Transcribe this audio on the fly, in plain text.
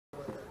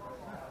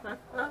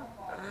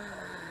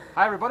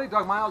Hi everybody,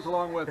 Doug Miles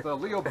along with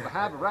Leo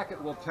Have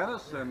Racket World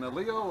Tennis. And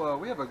Leo,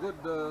 we have a good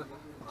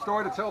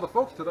story to tell the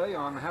folks today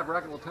on Have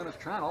Racket World Tennis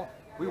channel.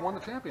 We won the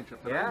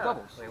championship today in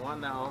doubles. We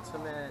won the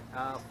ultimate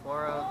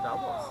 4-0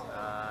 doubles.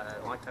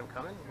 A long time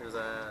coming. It was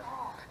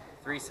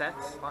 3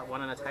 sets,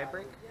 one in a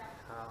tiebreak.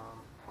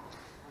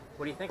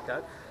 What do you think,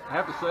 Doug? I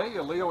have to say,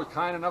 Leo was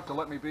kind enough to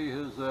let me be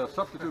his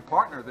substitute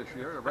partner this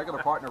year. A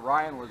regular partner,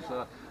 Ryan,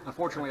 was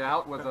unfortunately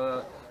out with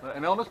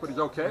an illness, but he's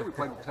okay. We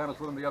played tennis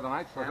with him the other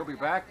night, so he'll be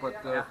back. But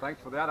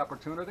thanks for that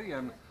opportunity.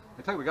 And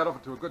I tell you, we got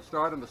off to a good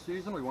start in the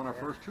season. We won our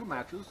first 2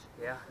 matches.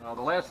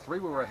 The last 3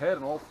 we were ahead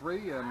in all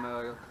 3, and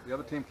the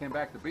other team came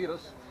back to beat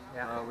us.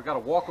 We got a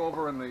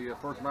walkover in the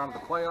first round of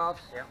the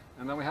playoffs,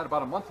 and then we had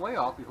about a month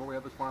layoff before we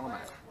had this final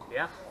match.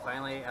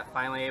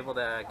 Finally able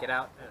to get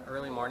out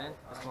early morning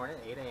this morning,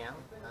 8 a.m.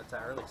 That's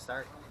an early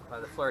start.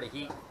 The Florida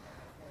heat,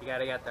 you got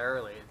to get there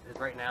early.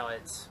 Right now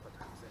it's, what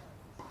time is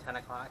it? 10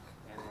 o'clock,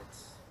 and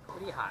it's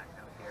pretty hot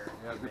out here.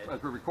 Yeah,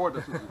 as we record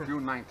this, is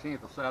June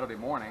 19th, a Saturday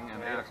morning,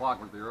 and 8 o'clock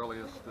was the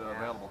earliest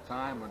available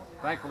time. And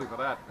thankfully for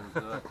that,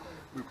 because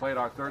we played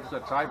our 3rd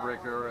set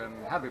tiebreaker and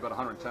had to be about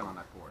 110 on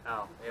that board.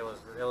 Oh, it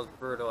was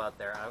brutal out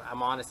there.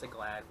 I'm honestly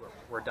glad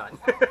we're done.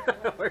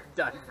 We're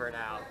done for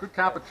now. Good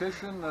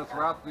competition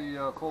throughout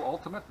the full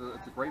ultimate.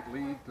 It's a great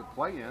league to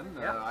play in.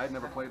 I had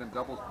never played in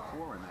doubles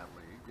before in that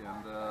league,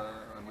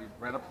 and we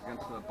ran up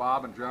against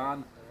Bob and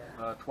John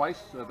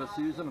twice this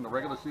season. In the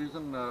regular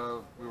season,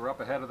 we were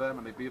up ahead of them,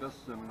 and they beat us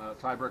in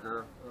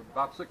tiebreaker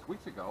about 6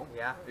 weeks ago,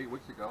 8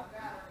 weeks ago.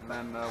 And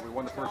then we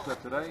won the first set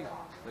today.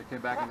 They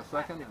came back in the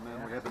second, and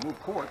then we had to move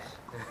courts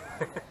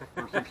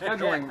for some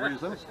scheduling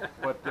reasons.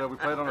 But we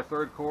played on a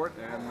 3rd court,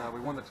 and we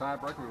won the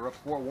tiebreaker. We were up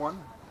 4-1,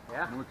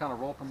 and we kind of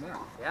rolled from there.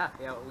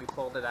 We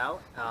pulled it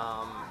out.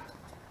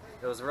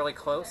 It was really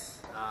close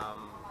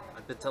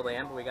until the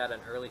end, but we got an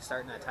early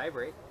start in that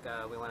tiebreak.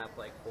 We went up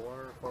like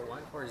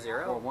 4-1,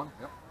 4-0. 4-1,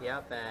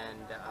 Yep,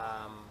 and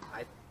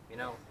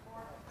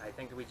I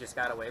think we just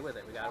got away with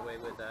it. We got away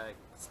with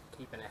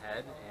keeping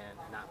ahead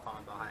and not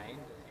falling behind, and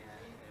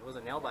it was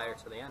a nail-biter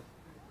to the end.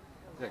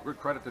 Yeah, good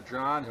credit to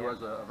John, who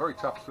has a very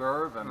tough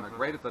serve and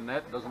great at the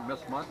net, doesn't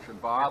miss much,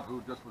 and Bob,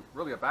 who just was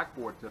really a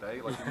backboard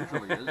today, like he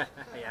usually is.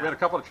 We had a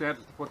couple of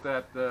chances to put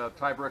that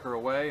tiebreaker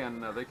away,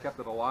 and they kept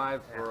it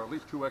alive for at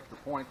least 2 extra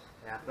points.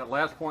 That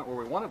last point where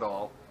we won it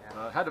all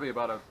had to be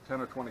about a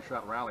 10 or 20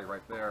 shot rally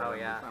right there.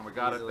 And we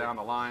got it down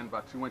the line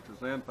about 2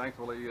 inches in.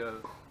 Thankfully,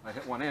 I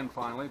hit one in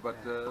finally, but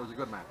it was a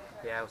good match.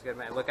 Yeah, it was a good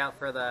match. Look out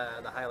for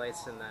the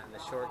highlights and the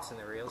shorts and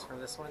the reels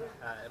from this one.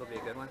 It'll be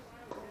a good one.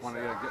 I want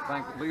to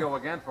thank Leo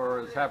again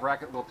for his Have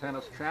Racket World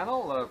Tennis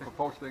channel for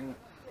posting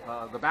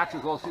the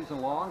matches all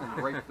season long and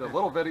great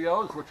little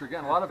videos, which are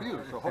getting a lot of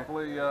views. So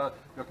hopefully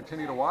you'll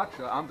continue to watch.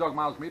 I'm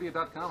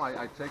DougMilesMedia.com.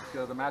 I take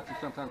the matches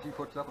sometimes he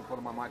puts up and put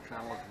them on my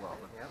channel as well.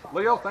 But,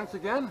 Leo, thanks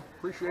again.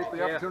 Appreciate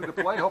the opportunity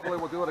to play. Hopefully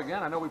we'll do it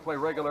again. I know we play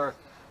regular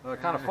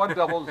kind of fun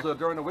doubles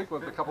during the week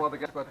with a couple other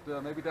guys,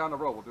 but maybe down the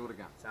road we'll do it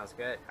again. Sounds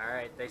good. All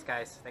right. Thanks,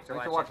 guys. Thanks for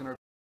watching.